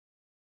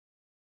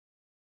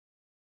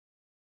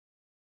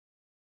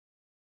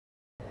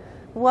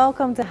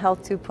Welcome to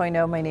Health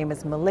 2.0. My name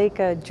is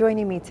Malika.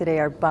 Joining me today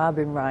are Bob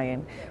and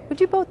Ryan. Would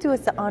you both do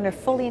us the honor of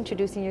fully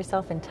introducing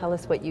yourself and tell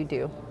us what you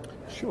do?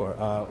 Sure.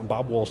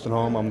 Bob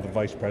Wolstenholme. I'm the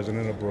Vice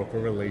President of Broker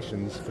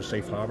Relations for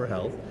Safe Harbor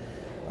Health.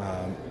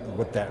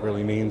 What that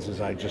really means is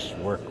I just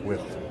work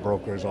with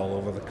brokers all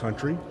over the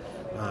country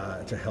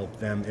to help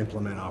them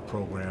implement our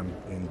program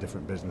in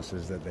different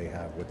businesses that they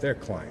have with their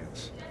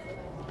clients.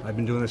 I've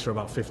been doing this for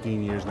about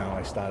 15 years now.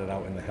 I started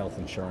out in the health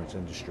insurance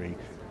industry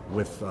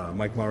with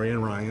Mike Murray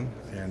and Ryan,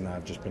 and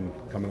I've just been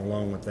coming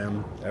along with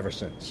them ever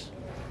since.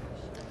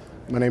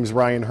 My name is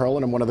Ryan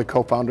Herlin. I'm one of the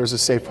co-founders of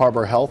Safe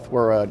Harbor Health.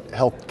 We're a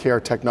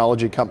healthcare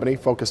technology company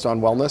focused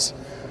on wellness.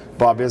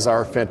 Bob is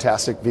our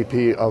fantastic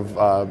VP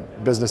of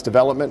business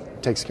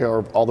development, takes care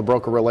of all the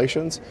broker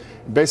relations.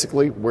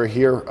 Basically, we're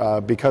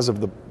here because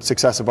of the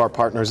success of our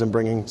partners in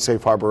bringing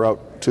Safe Harbor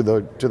out to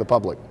the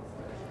public.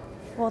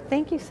 Well,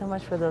 thank you so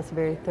much for those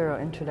very thorough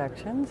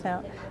introductions.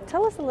 Now,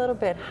 tell us a little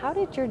bit, how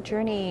did your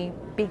journey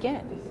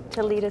begin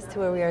to lead us to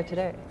where we are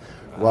today?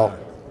 Well,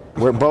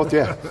 we're both,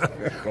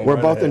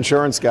 we're both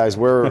insurance guys.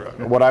 We're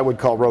what I would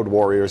call road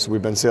warriors.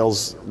 We've been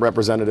sales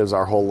representatives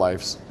our whole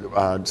lives.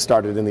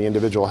 Started in the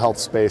individual health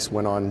space,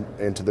 went on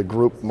into the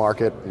group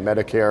market,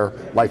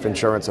 Medicare, life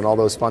insurance, and all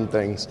those fun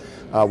things.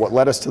 What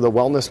led us to the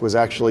wellness was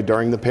actually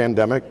during the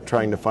pandemic,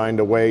 trying to find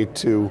a way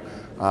to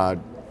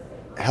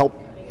help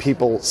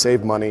people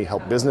save money,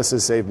 help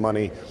businesses save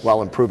money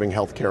while improving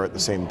healthcare at the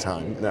same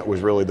time. And that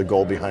was really the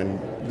goal behind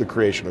the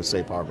creation of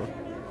Safe Harbor.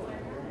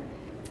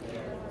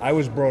 I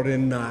was brought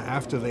in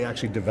after they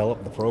actually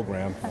developed the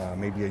program,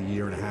 maybe a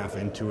year and a half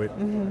into it.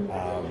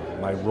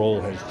 My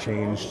role has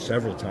changed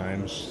several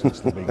times since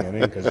the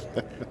beginning because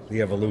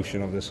the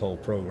evolution of this whole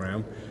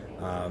program.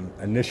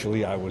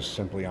 Initially, I was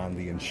simply on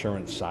the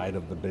insurance side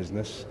of the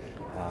business,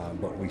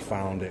 but we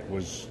found it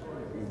was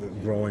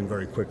growing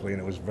very quickly,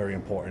 and it was very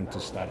important to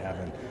start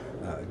having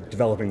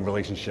developing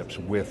relationships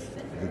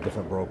with the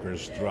different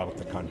brokers throughout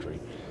the country.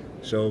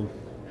 So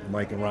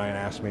Mike and Ryan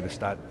asked me to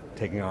start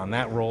taking on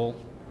that role,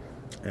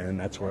 and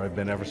that's where I've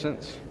been ever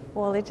since.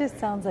 Well, it just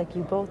sounds like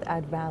you both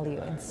add value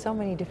in so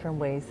many different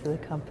ways to the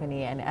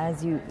company, and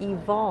as you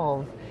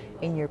evolve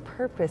in your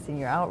purpose, in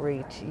your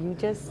outreach, you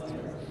just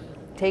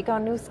take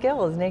on new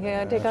skills,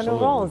 take on new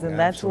roles, and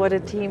that's what a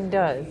team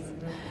does.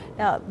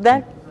 Now,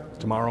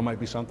 Tomorrow might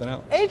be something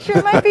else. It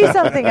sure might be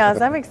something else.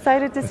 I'm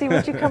excited to see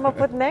what you come up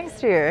with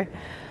next year.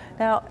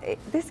 Now,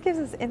 this gives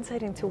us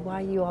insight into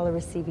why you all are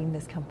receiving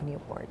this company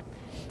award.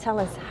 Tell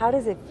us, how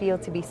does it feel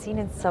to be seen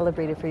and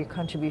celebrated for your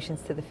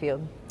contributions to the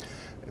field?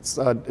 It's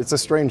a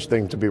strange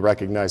thing to be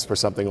recognized for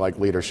something like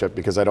leadership,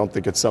 because I don't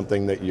think it's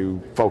something that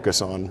you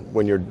focus on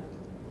when you're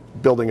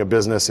building a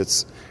business.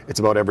 It's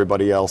about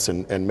everybody else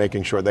and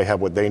making sure they have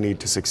what they need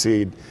to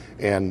succeed.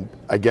 And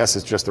I guess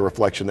it's just a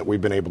reflection that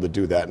we've been able to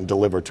do that and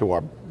deliver to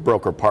our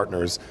broker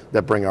partners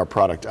that bring our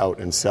product out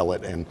and sell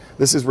it. And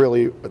this is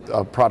really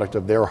a product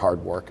of their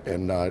hard work,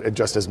 and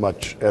just as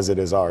much as it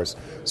is ours.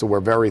 So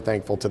we're very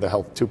thankful to the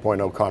Health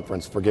 2.0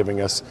 conference for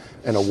giving us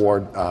an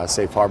award.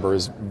 Safe Harbor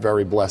is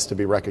very blessed to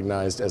be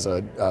recognized as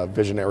a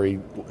visionary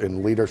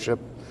in leadership,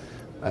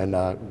 and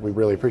we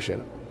really appreciate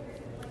it.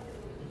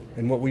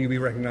 And what will you be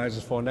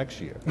recognized for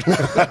next year?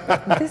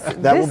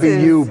 That will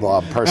be you,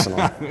 Bob,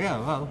 personally. Yeah,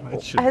 well,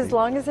 it should As be.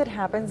 long as it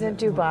happens in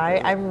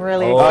Dubai, I'm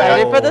really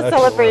excited for the that's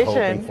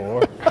celebration. What we're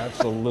hoping for.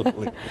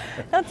 Absolutely.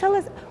 Now tell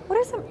us, what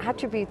are some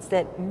attributes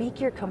that make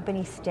your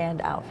company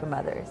stand out from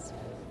others?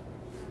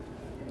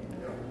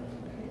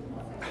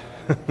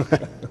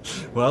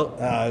 Well,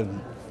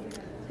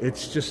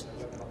 it's just,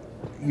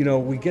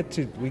 we get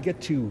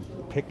to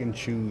pick and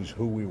choose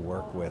who we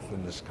work with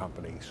in this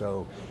company.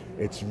 So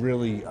it's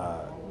really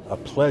a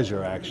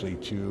pleasure actually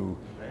to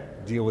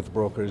deal with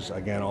brokers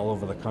again all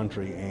over the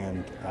country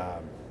and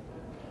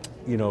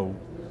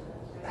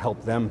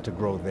help them to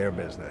grow their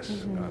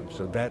business.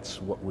 So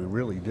that's what we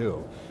really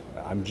do.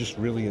 I'm just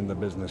really in the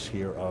business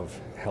here of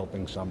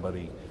helping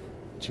somebody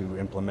to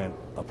implement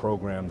a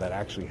program that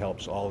actually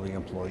helps all the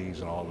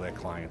employees and all their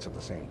clients at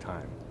the same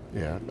time.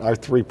 Yeah, our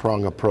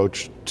three-prong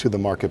approach to the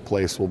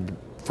marketplace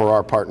for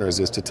our partners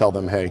is to tell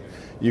them, hey,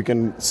 you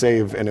can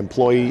save an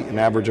employee an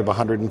average of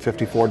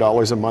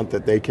 $154 a month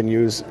that they can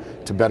use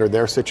to better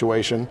their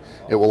situation.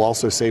 It will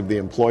also save the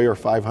employer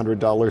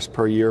 $500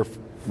 per year,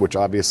 which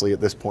obviously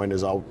at this point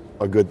is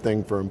a good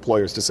thing for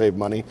employers to save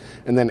money.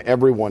 And then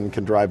everyone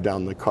can drive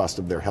down the cost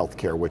of their health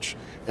care, which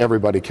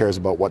everybody cares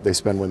about what they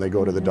spend when they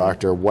go to the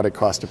doctor, what it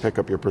costs to pick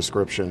up your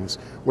prescriptions.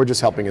 We're just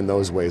helping in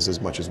those ways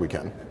as much as we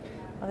can.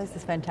 Well, this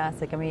is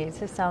fantastic. I mean, it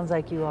just sounds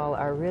like you all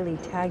are really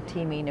tag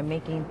teaming and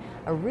making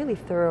a really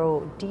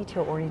thorough,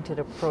 detail-oriented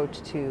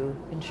approach to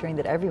ensuring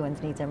that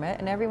everyone's needs are met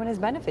and everyone is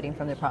benefiting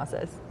from the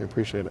process. We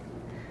appreciate it.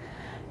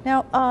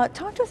 Now,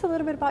 talk to us a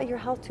little bit about your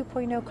Health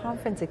 2.0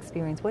 conference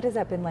experience. What has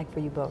that been like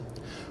for you both?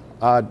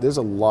 There's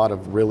a lot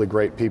of really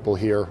great people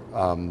here,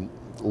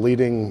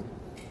 leading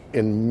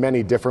in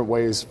many different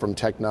ways, from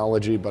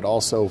technology, but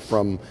also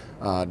from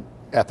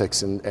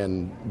ethics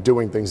and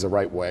doing things the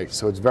right way.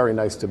 So it's very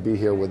nice to be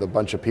here with a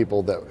bunch of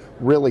people that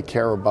really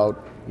care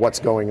about what's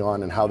going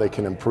on and how they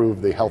can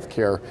improve the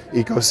healthcare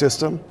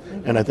ecosystem.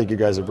 And I think you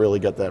guys have really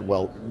got that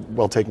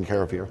well taken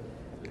care of here.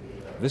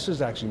 This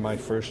is actually my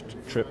first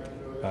trip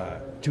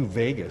to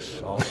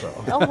Vegas also.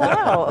 Oh,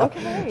 wow,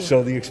 okay.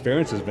 So the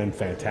experience has been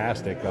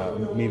fantastic,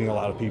 meeting a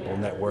lot of people,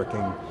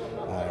 networking.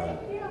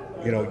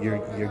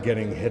 You're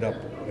getting hit up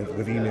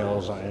with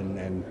emails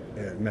and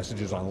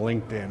messages on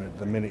LinkedIn at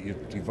the minute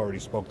you've already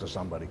spoke to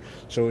somebody.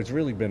 So it's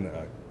really been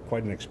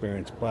quite an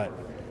experience, but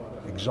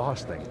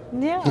exhausting.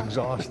 Yeah.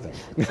 Exhausting.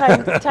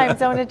 Time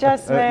zone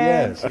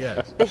adjustment.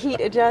 Yes. The heat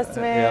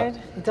adjustment.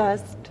 Yeah.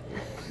 Dust.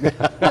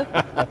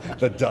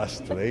 The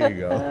dust. There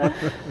you go.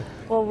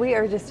 Well, we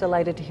are just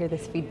delighted to hear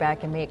this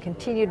feedback, and may it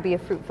continue to be a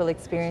fruitful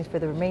experience for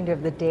the remainder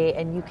of the day,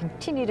 and you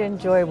continue to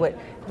enjoy what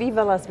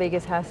Viva Las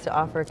Vegas has to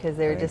offer, because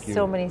there are just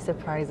so many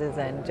surprises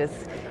and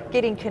just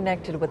getting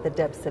connected with the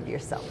depths of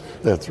yourself.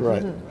 That's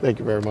right. Thank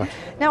you very much.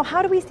 Now,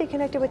 how do we stay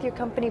connected with your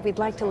company if we'd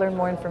like to learn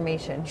more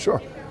information?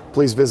 Sure.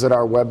 Please visit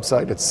our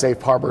website at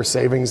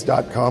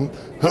safeharborsavings.com.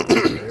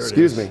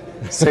 Excuse me,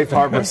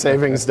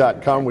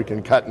 safeharborsavings.com. We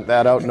can cut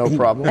that out, no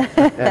problem,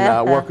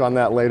 and work on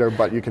that later.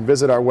 But you can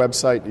visit our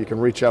website. You can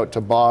reach out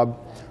to Bob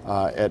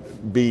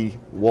at B.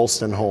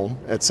 Wolstenholme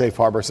at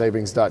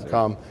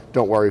safeharborsavings.com.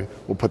 Don't worry,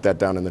 we'll put that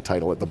down in the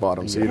title at the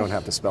bottom, so you don't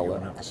have to spell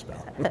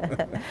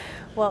that.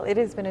 Well, it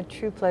has been a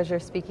true pleasure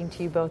speaking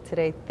to you both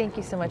today. Thank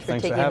you so much for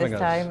taking this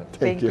time.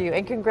 Thank you.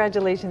 And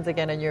congratulations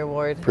again on your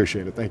award.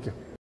 Appreciate it. Thank you.